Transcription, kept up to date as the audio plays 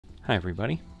Hi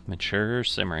everybody, Mature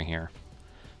Simmer here.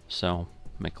 So,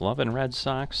 McLovin Red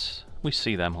Sox, we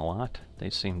see them a lot. They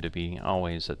seem to be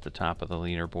always at the top of the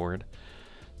leaderboard,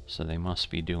 so they must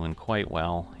be doing quite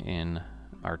well in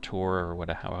our tour or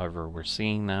whatever, however we're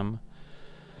seeing them.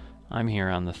 I'm here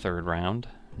on the third round,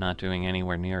 not doing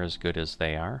anywhere near as good as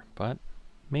they are, but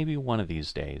maybe one of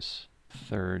these days.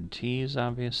 Third tees,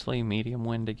 obviously, medium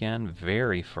wind again,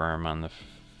 very firm on the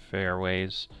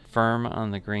fairways, firm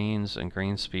on the greens, and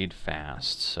green speed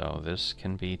fast, so this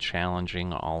can be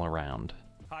challenging all around.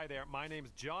 Hi there, my name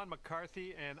is John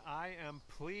McCarthy, and I am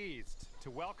pleased to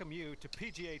welcome you to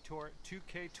PGA Tour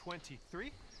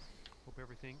 2K23. Hope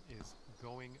everything is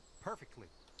going perfectly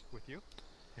with you.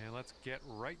 And let's get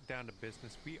right down to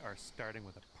business. We are starting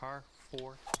with a par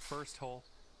 4 first hole.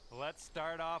 Let's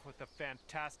start off with a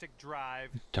fantastic drive.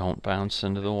 Don't bounce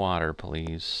into the water,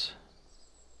 please.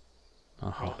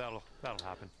 Oh, that'll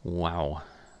happen. Wow,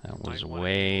 that was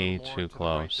way too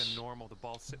close. To the right than normal. The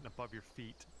ball's sitting above your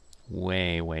feet.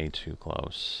 Way too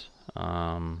close.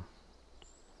 So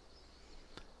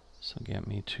get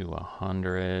me to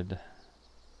 100.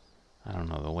 I don't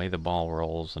know, the way the ball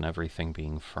rolls and everything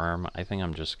being firm, I think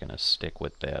I'm just gonna stick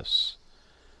with this.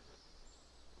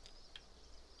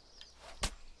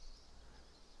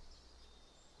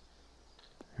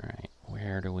 Alright,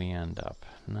 where do we end up?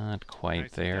 Not quite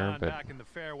Nice there, but back in the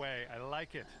fairway. I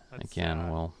like it. again,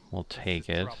 we'll take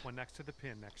it. Drop one next to the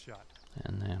pin, next shot.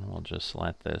 And then we'll just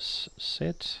let this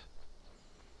sit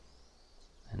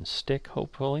and stick,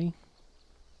 hopefully.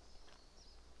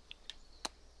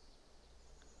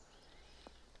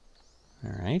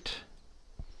 Alright.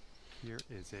 Here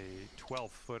is a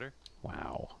 12-footer.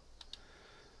 Wow.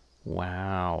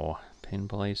 Wow. Pin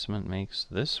placement makes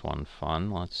this one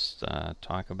fun. Let's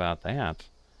talk about that.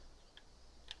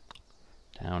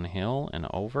 Downhill and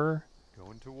over.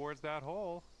 Going towards that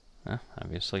hole.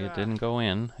 Obviously it didn't go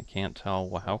in. I can't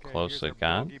tell how close it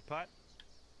got.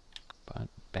 But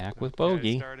back with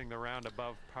bogey. Starting the round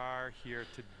above par here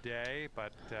today,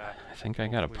 but I think I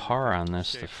got a par on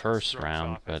this the first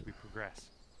round, but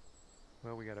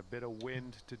well, we got a bit of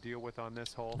wind to deal with on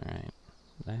this hole. all right,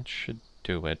 that should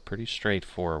do it. Pretty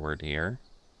straightforward here,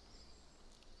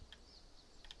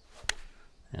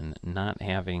 and not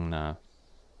having the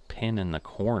pin in the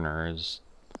corner is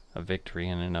a victory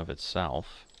in and of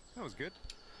itself. That was good.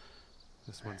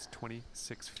 This one's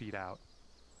 26 feet out.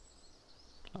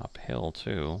 Uphill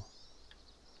too,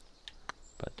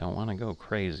 but don't want to go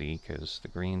crazy because the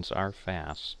greens are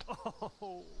fast.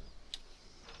 Oh.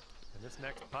 And this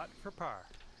next putt for par.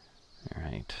 All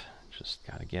right, just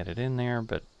got to get it in there,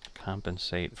 but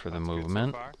compensate for the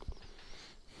movement.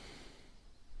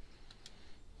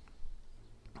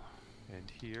 And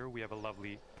here we have a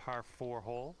lovely par 4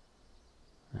 hole.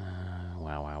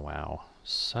 Wow.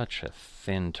 Such a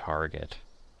thin target.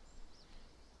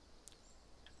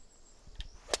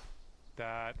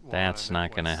 That's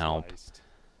not going to help.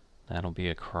 That'll be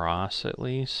a cross at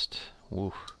least.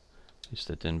 Oof. At least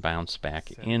it didn't bounce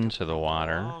back into the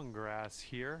water. Long grass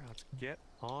here. Let's get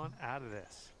on out of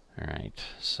this. Alright,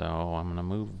 so I'm going to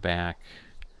move back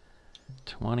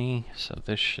 20. So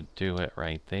this should do it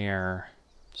right there.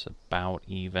 It's about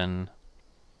even.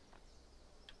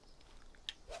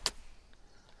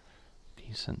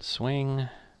 Decent swing.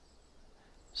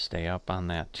 Stay up on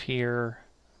that tier.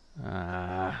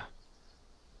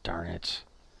 Darn it.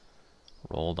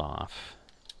 Rolled off.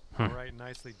 All right,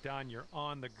 nicely done. You're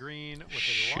on the green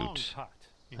with a long putt.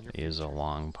 That is a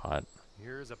long putt.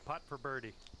 Here's a putt for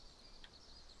birdie.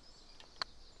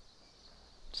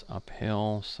 It's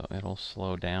uphill, so it'll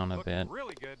slow down a bit.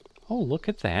 Really good. Oh, look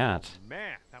at that. Oh,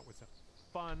 man, that was a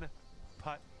fun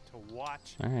putt to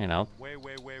watch. All right, I'll way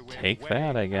take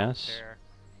that, I guess. There.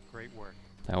 Great work.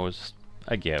 That was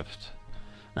a gift.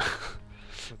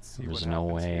 There was no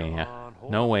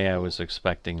way I was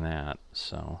expecting that.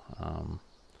 So, all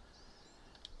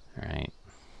right,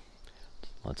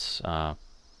 let's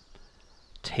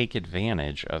take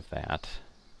advantage of that.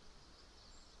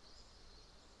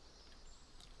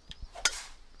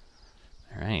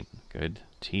 All right, good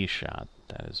tee shot.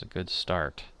 That is a good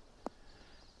start.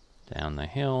 Down the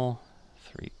hill,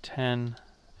 310.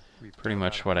 Pretty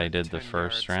much what I did the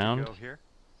first round.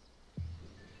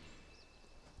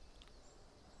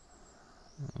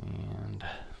 And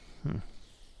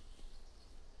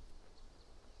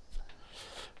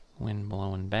wind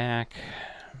blowing back.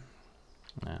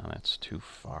 No, that's too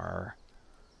far.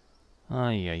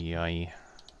 Ay.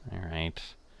 Alright.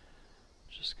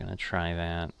 Just gonna try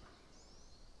that.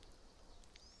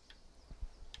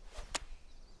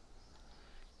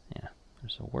 Yeah,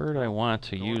 there's a word I want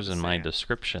to use in my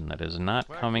description that is not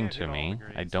coming to me.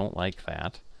 I don't like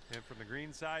that.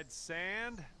 greenside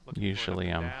sand. Looking Usually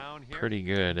for an up I'm and down here. pretty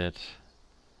good at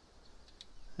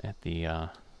the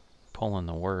pulling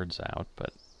the words out,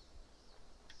 but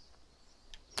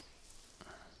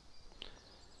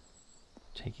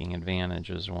taking advantage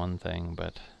is one thing,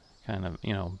 but kind of,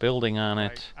 you know, building on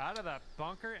it. Out of that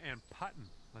bunker and putting.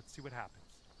 Let's see what happens.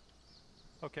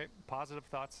 Okay, positive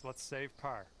thoughts. Let's save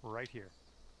par right here.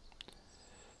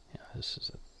 Yeah, this is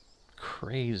a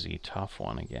crazy tough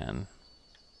one again.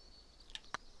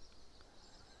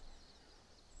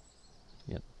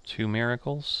 Get 2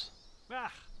 miracles.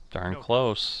 Ah, Darn no.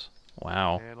 close.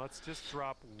 Wow. And let's just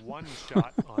drop 1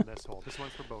 shot on this hole. This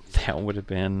one's for bogey. That would have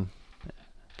been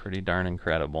pretty darn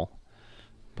incredible.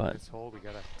 But this hole, we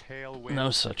got a tailwind. no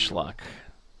such luck.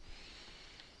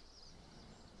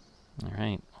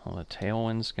 Alright, well, the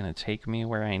tailwind's going to take me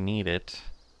where I need it.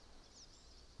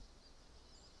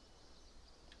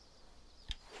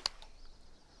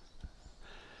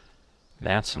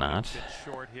 That's not.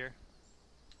 Short here.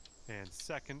 And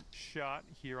second shot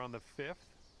here on the 5th.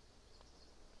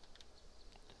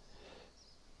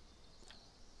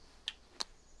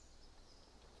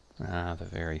 Ah, the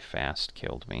very fast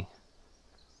killed me.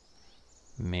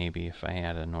 Maybe if I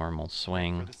had a normal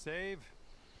swing. For the save.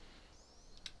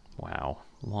 Wow,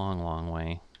 long, long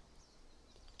way.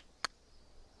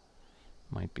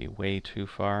 Might be way too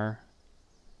far.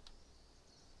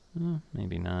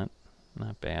 Maybe not.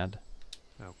 Not bad.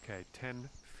 Okay, 10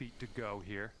 feet to go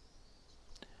here.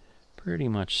 Pretty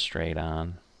much straight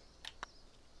on.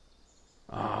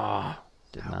 Ah,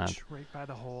 Right by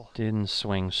the hole. Didn't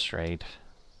swing straight.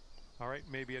 All right,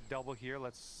 maybe a double here.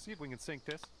 Let's see if we can sink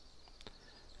this.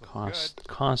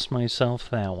 Cost myself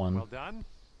that one. Well done.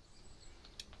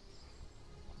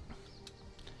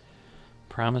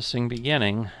 Promising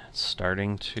beginning. It's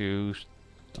starting to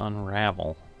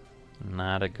unravel.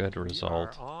 Not a good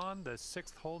result. We are on the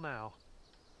 6th hole now.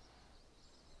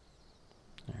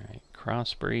 Alright,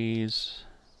 cross breeze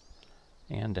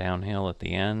and downhill at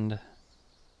the end.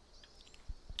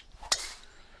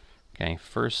 Okay,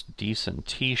 first decent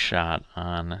tee shot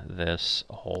on this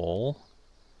hole.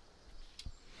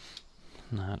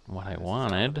 Not what I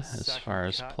wanted as far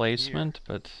as placement,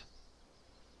 but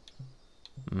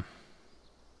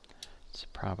it's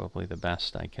probably the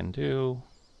best I can do.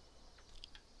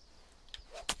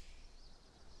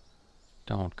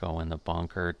 Don't go in the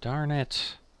bunker, darn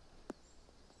it.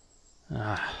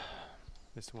 Ah.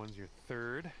 This one's your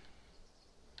 3rd.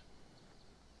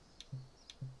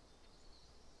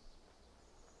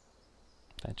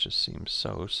 That just seems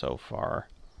so far.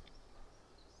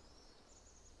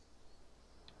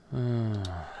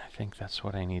 I think that's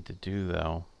what I need to do,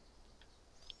 though.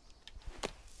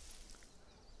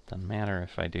 Doesn't matter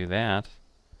if I do that.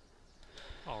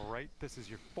 All right, this is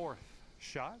your 4th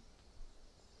shot.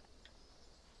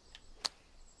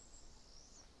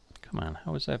 Come on,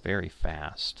 how is that very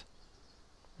fast?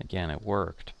 Again, it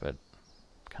worked, but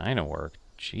kind of worked.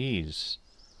 Jeez.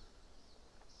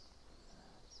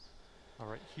 All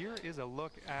right, here is a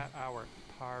look at our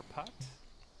par putt.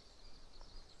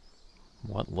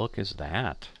 What look is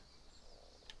that?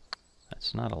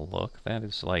 That's not a look. That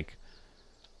is like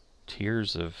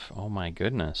tears of, oh my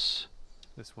goodness.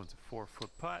 This one's a 4-foot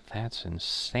putt. That's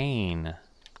insane,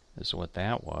 is what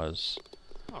that was.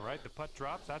 All right, the putt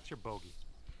drops. That's your bogey.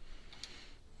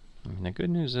 I mean, the good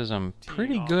news is I'm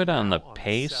pretty good on the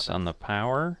pace, on the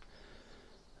power.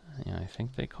 Yeah, I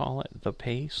think they call it the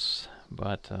pace,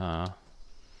 but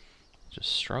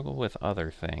just struggle with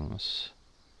other things.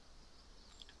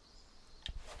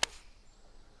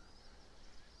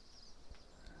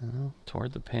 Well,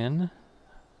 toward the pin.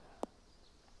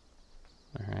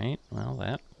 Alright, well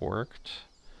that worked.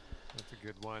 That's a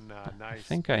good one. Nice. I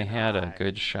think I had a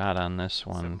good shot on this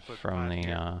one from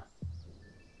the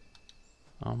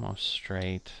almost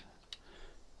straight.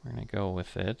 We're going to go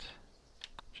with it.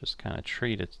 Just kind of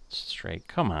treat it straight.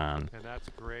 Come on. And that's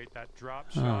great. That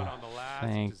drop shot on the last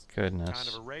thank is goodness. kind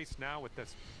of a race now with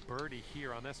this birdie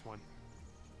here on this one.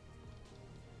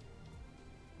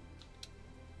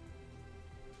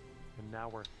 And now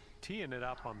we're teeing it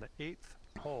up on the 8th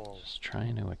hole. Just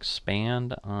trying to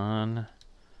expand on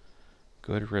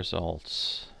good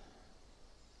results.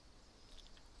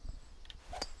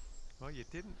 Well, you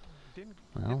didn't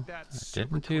Well, hit that I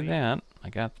super didn't do clean. that. I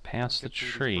got past the Get through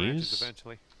these branches trees.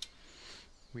 eventually.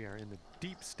 We are in the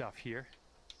deep stuff here.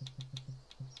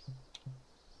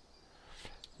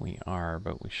 We are,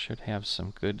 but we should have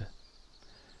some good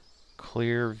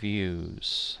clear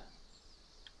views.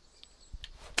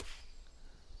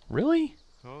 Really?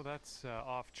 Oh, that's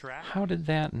off track. How did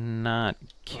that not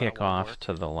kick won't off work.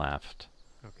 to the left?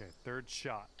 Okay, 3rd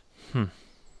shot.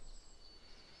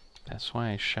 That's why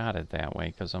I shot it that way,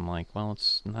 because I'm like, well,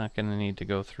 it's not going to need to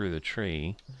go through the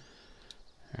tree.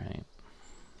 Alright.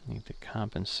 Need to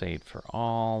compensate for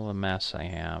all the mess I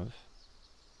have.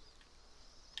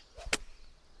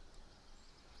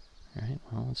 Alright,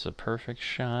 well, it's a perfect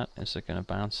shot. Is it going to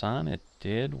bounce on? It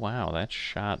did. Wow, that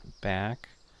shot back.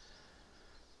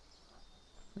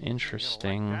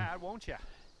 Interesting. You're gonna like that, won't ya?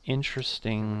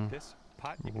 Interesting This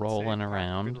putt, you can rolling save putt.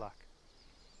 around. Good luck.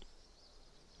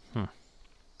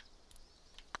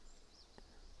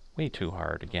 Way too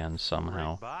hard again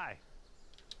somehow. Right by.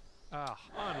 Ah,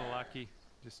 unlucky.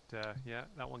 Just, yeah,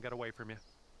 that one got away from you.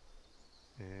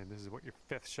 And this is what your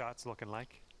fifth shot's looking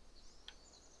like.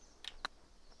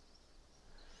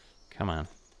 Come on.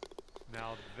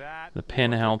 Now that The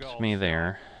pin was a helped golf me shot.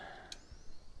 there.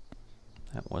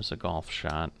 That was a golf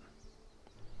shot.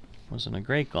 Wasn't a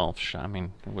great golf shot. I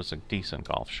mean, it was a decent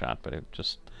golf shot, but it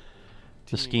just,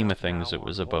 the Teeing scheme up of things, now it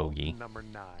was on a hole bogey. number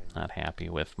 9. Not happy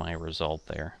with my result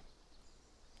there.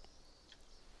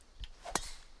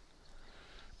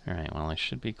 Alright, well, I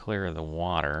should be clear of the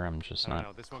water. I'm just I don't not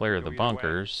know, this one clear could of the go either way.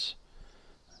 bunkers.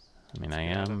 I mean, I Let's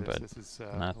get out of am, this. but This is,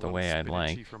 not a the little way I'd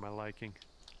spinachy like. for my liking.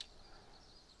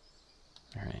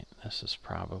 Alright, this is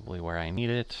probably where I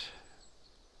need it.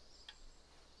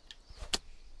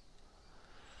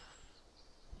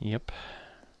 Yep.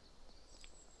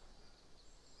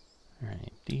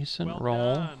 Alright, decent Well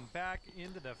roll. done. Back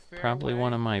into the fairway. Probably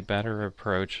one of my better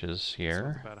approaches This one's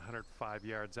here. about 105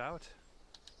 yards out.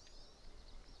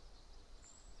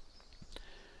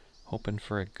 Hoping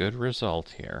for a good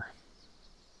result here.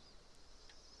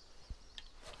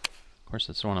 Of course,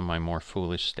 it's one of my more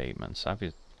foolish statements.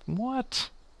 What?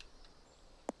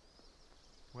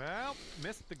 Well,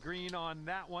 missed the green on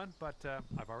that one, but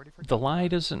I've already forgotten. The lie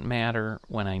doesn't matter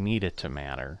when I need it to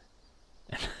matter.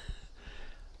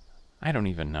 I don't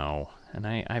even know. And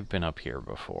I've been up here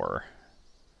before.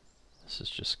 This is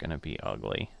just going to be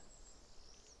ugly.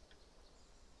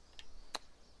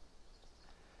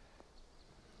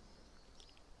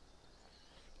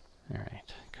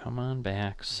 Alright, come on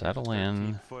back, settle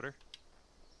in. 13-footer.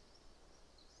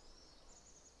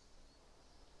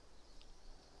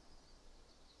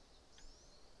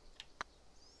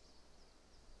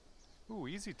 Ooh,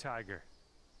 easy, Tiger.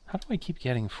 How do I keep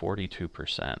getting 42%?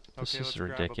 This Okay, is let's grab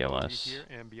a bogey ridiculous. here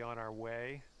and be on our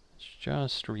way. It's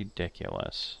just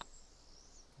ridiculous.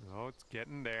 Oh, it's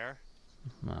getting there.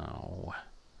 No.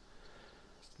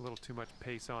 Just a little too much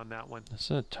pace on that one. This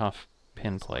is a tough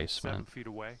pin It's like 7 placement. feet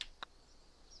away.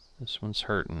 This one's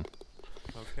hurting.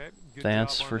 Okay, good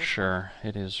That's job on for this one. sure.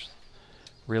 It is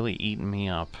really eating me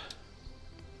up.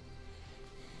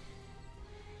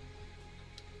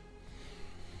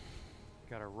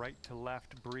 Got a right to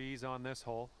left breeze on this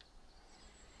hole.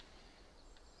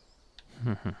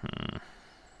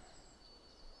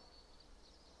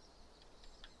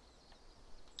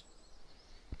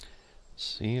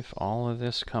 See if all of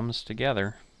this comes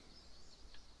together.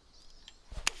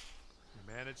 You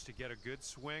managed to get a good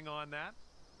swing on that.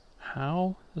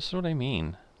 How? This is what I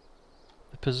mean.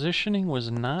 The positioning was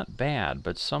not bad,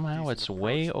 but somehow Decent it's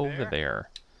way approach over there.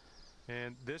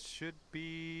 And this should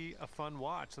be a fun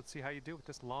watch. Let's see how you do with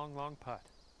this long, long putt.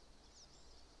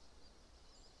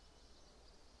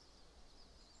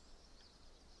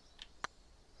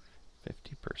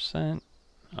 %.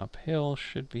 Uphill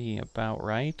should be about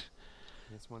right.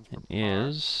 This one's It for par.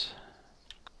 is.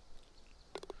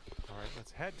 All right,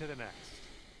 let's head to the next.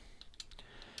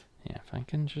 Yeah, if I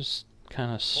can just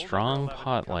kind of Hold number strong 11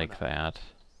 putt coming like up. that.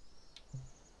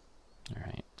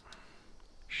 Alright.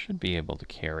 Should be able to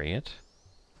carry it.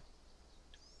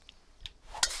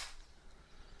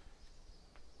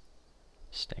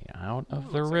 Stay out of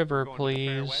Ooh, the looks like river, we're going to the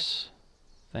fairway. please.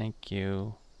 Thank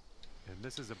you. And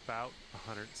this is about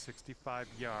 165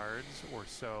 yards or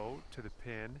so to the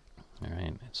pin.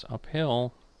 Alright, it's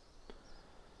uphill.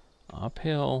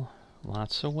 Uphill.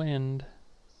 Lots of wind.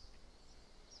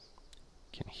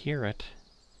 Can hear it.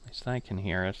 At least I can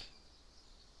hear it.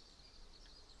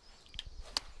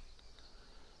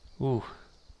 Ooh.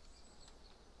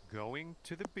 Going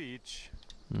to the beach.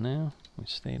 No, we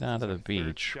stayed out of the our third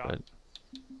beach, shot. but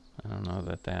I don't know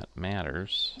that that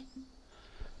matters.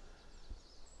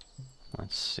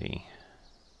 Let's see.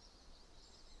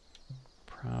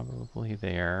 Probably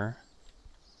there.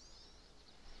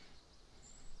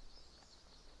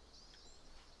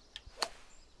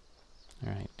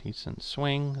 Alright, decent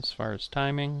swing as far as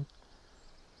timing.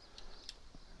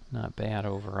 Not bad Good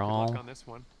overall. luck on this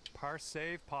one. Par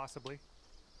save, possibly.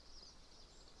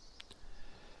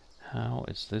 How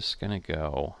is this going to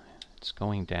go? It's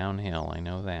going downhill, I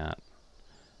know that.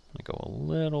 I'm going to go a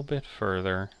little bit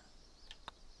further.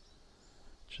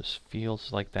 Just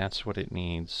feels like that's what it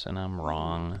needs, and I'm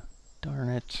wrong. Darn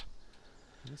it.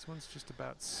 This one's just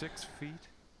about 6 feet.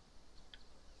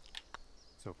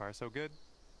 So far, so good.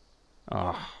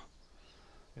 Oh,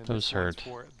 And those this one's hurt.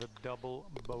 for the double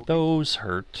bogey. Those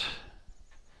hurt.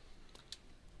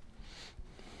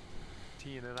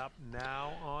 Teeing it up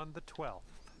now on the 12th.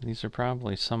 These are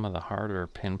probably some of the harder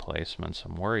pin placements.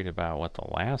 I'm worried about what the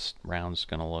last round's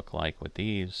going to look like with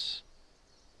these.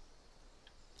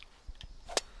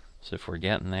 So if we're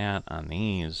getting that on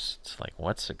these, it's like,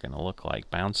 what's it going to look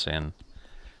like? Bounce in.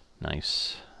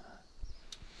 Nice.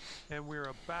 And we're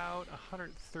about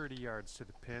 130 yards to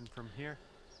the pin from here.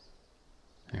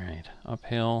 Alright,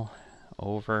 uphill,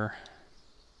 over.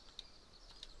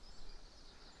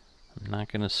 I'm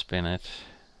not going to spin it.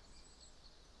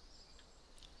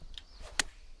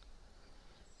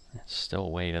 It's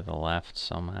still way to the left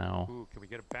somehow. Ooh, can we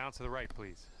get a bounce to the right,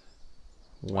 please?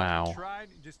 Wow. Tried,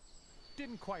 just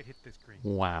didn't quite hit this green.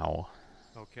 Wow.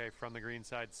 Okay, from the green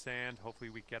side sand. Hopefully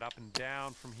we get up and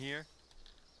down from here.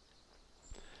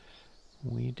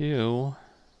 We do.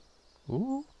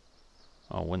 Ooh.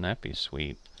 Oh, wouldn't that be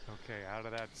sweet? Okay, out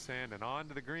of that sand and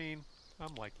onto the green.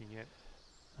 I'm liking it.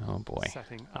 Oh boy.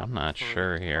 Setting I'm up not for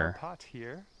sure the here. putt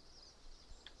here.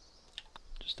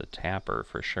 Just a tapper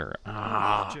for sure.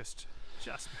 Ah, just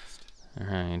missed.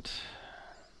 Alright.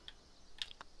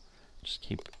 Just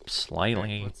keep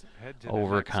slightly Let's head to the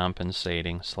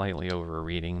overcompensating, slightly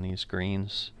overreading these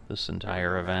greens this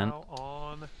entire event. Now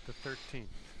on the 13th.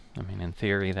 I mean, in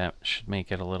theory, that should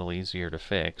make it a little easier to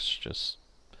fix. Just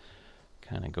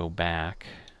kind of go back.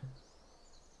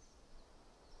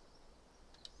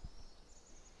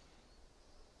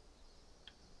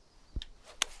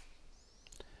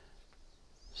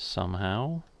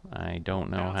 Somehow, I don't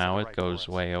know Bounce to how the it right goes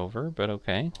for us. way over, but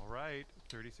okay. All right,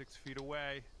 36 feet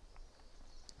away.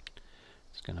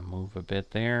 It's going to move a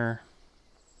bit there.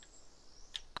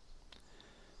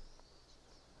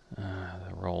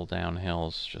 The roll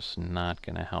downhill's just not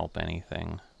going to help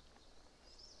anything.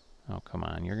 Oh, come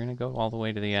on. You're going to go all the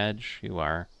way to the edge? You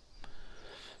are.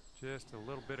 Just a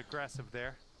little bit aggressive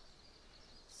there.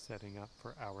 Setting up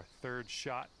for our third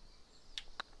shot.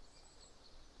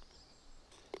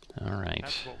 All right.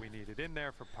 That's what we needed in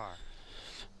there for par.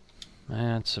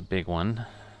 That's a big one.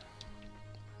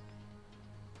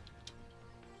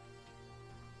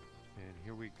 And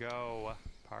here we go,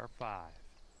 par 5.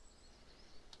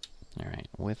 All right,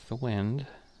 with the wind.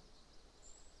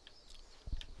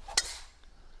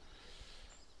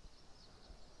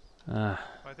 I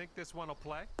think this one will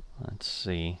play. Let's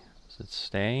see. Does it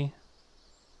stay?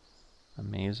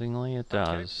 Amazingly, it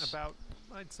does. Okay, about,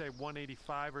 I'd say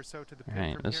 185 or so to the pin All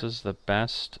right, from this here. is the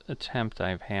best attempt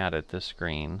I've had at this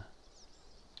green.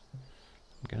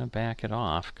 I'm going to back it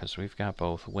off because we've got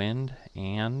both wind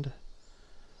and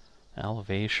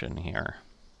elevation here.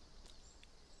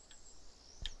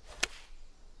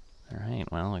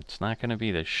 Alright, well, it's not going to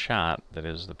be the shot that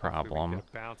is the Hopefully we problem. get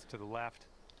a bounce to the left.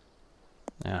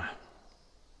 Yeah.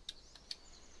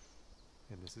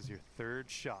 And this is your third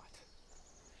shot.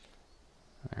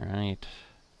 Alright.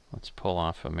 Let's pull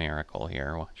off a miracle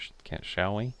here.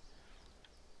 Shall we?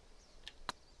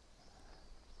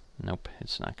 Nope,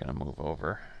 it's not going to move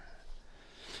over.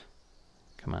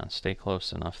 Come on, stay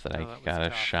close enough that I that got was a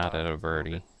tough. shot at a It's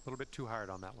birdie. A little bit too hard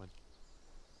on that one.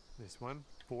 This one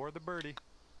for the birdie.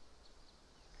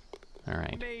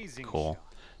 Alright, Amazing cool.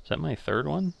 shot. Is that my third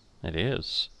one? It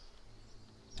is.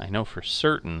 I know for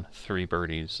certain 3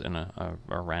 birdies in a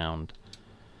round.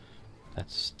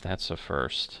 That's a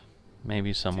first.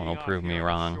 Maybe someone will Teeing off prove me here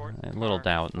on wrong. short A little par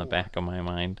doubt in the 4. back of my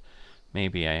mind.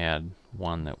 Maybe I had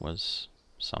one that was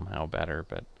somehow better,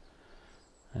 but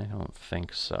I don't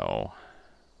think so.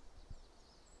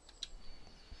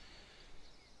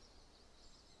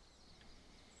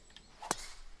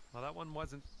 Well, that one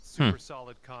wasn't super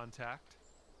solid contact.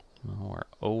 Well,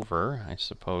 we're over. I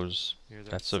suppose Here's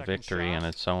our that's a second victory in shot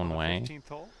its on own the way. 15th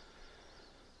hole.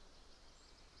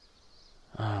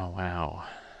 Oh, wow.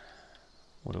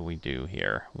 What do we do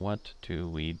here? What do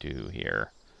we do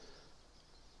here?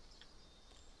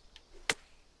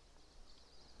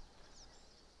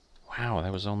 Wow,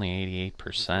 that was only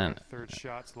 88%. Third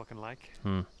shot's looking like.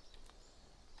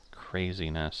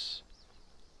 Craziness.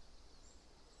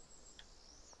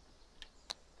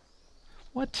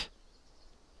 What?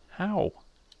 How?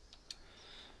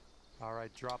 All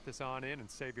right, drop this on in and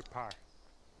save your par.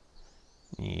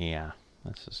 Yeah,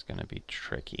 this is going to be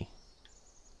tricky.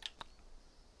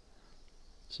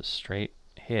 It's a straight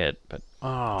hit, but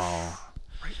oh,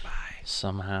 Right by.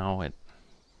 somehow it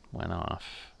went off.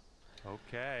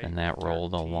 Okay. And that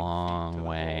rolled a 13 feet to long the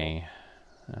way.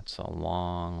 That's a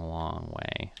long, long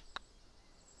way.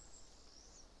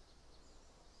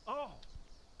 Oh!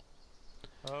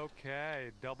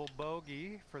 Okay, double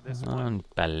bogey for this one.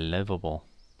 Unbelievable.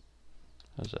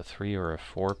 That was a 3 or a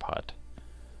 4 putt.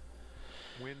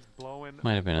 Wind's blowing.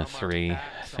 Might have been a from our 3. I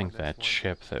backs think on that this one.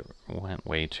 chip that went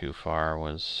way too far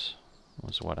was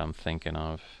what I'm thinking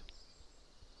of.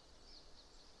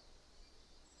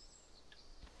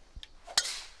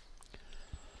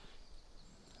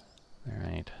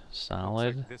 Alright, solid.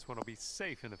 Looks like this one will be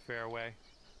safe in the fairway.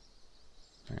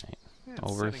 Alright, And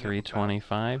over setting up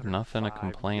 325, about nothing to 105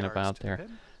 complain yards about to there. hit.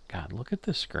 God, look at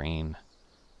this green.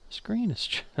 This green is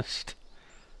just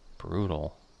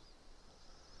brutal.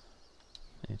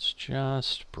 It's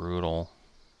just brutal.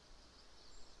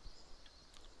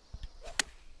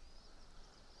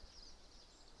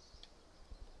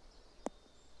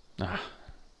 Ah.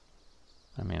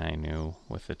 I mean, I knew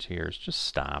with the tears. Just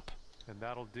stop. And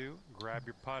that'll do. Grab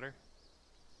your putter.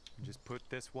 And just put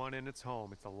this one in its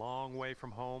home. It's a long way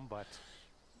from home, but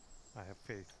I have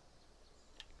faith.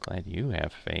 Glad you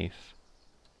have faith.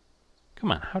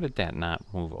 Come on, how did that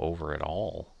not move over at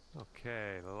all?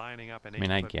 Okay, lining up an 8-foot I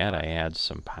mean, I get putt. I had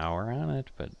some power on it,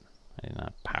 but I did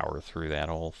not power through that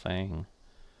whole thing.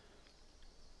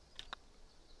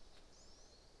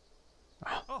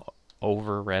 Oh.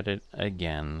 Overread it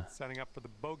again. Setting up for the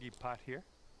bogey putt here.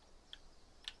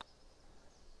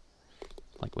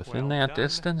 Like within Well that done.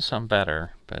 distance, I'm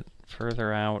better, but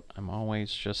further out, I'm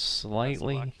always just Best of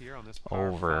slightly luck here on this par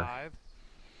over. 5.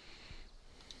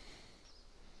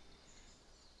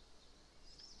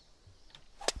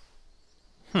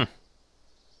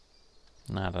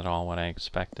 Not at all what I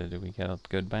expected. Did we get a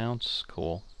good bounce?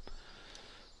 Cool.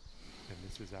 And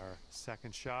this is our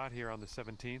second shot here on the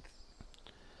 17th.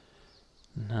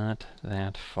 Not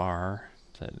that far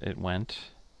that it went.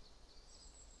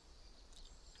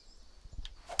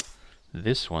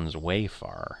 This one's way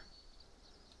far.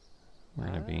 We're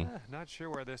gonna be... Not sure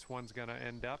where this one's gonna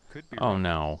end up. Could be. Oh rough.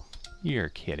 no. You're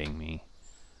kidding me.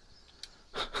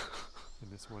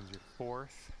 And this one's your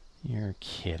 4th. You're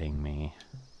kidding me.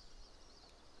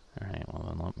 Alright, well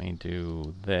then let me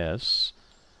do this.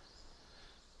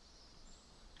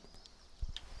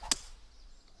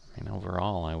 I mean,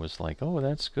 overall I was like, oh,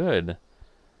 that's good.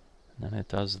 And then it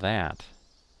does that.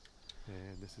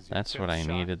 And this is your That's what 5th I shot.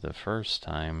 needed the first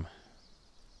time.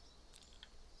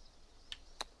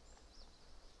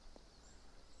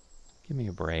 Give me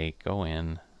a break. Go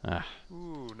in. Ah,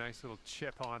 Ooh, nice little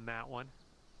chip on that one.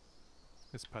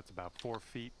 This putt's about 4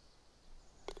 feet.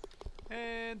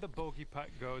 And the bogey putt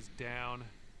goes down.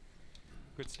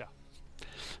 Good stuff.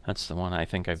 that's the one I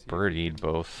think I've See if we birdied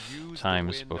can both use the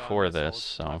times wind on before hole. this, It's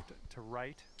so left to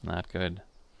right. not good.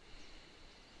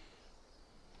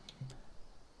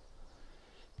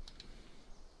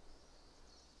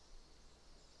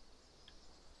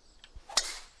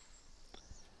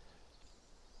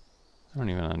 I don't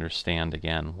even understand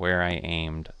again where I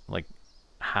aimed. Like,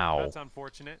 how? That's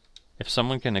unfortunate. If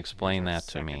someone can explain Here's our that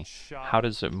to me, second shot how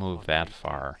does it on move the that 18th.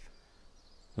 far?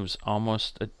 It was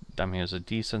almost, I mean, it was a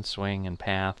decent swing and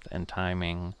path and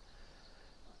timing.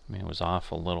 I mean, it was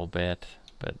off a little bit,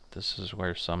 but this is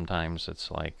where sometimes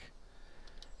it's like,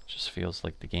 it just feels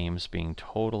like the game's being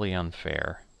totally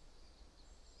unfair.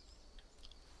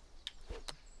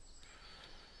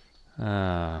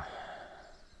 Well,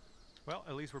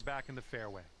 at least we're back in the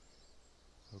fairway.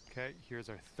 Okay, here's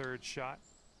our 3rd shot.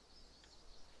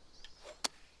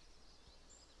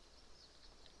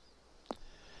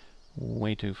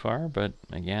 Way too far, but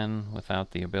again,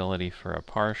 without the ability for a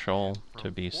partial to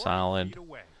From be 40 solid, feet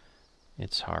away.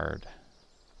 it's hard.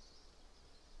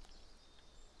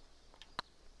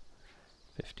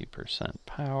 50%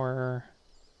 power.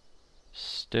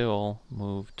 Still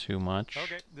move too much.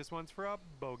 Okay, this one's for a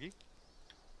bogey.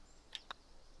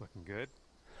 Looking good.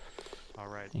 All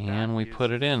right. And that we is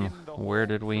put it in. the Where hole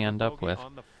did we for the end up bogey with?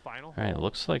 on the final Alright, hole.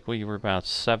 looks like we were about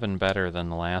 7 better than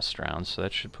the last round, so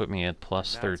that should put me at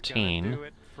plus And that's gonna 13. do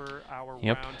it for our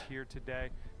Yep. round here today.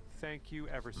 Thank you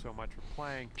ever so much for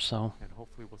playing, So, and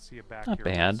hopefully we'll see you back not here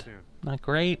real bad. soon. Not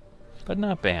great, but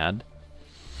not bad.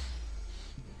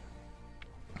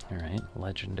 Alright,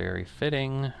 legendary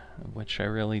fitting, which I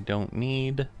really don't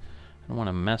need. I don't want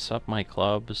to mess up my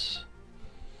clubs.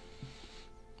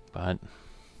 But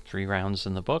 3 rounds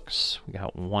in the books. We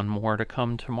got 1 more to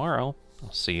come tomorrow.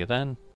 I'll see you then.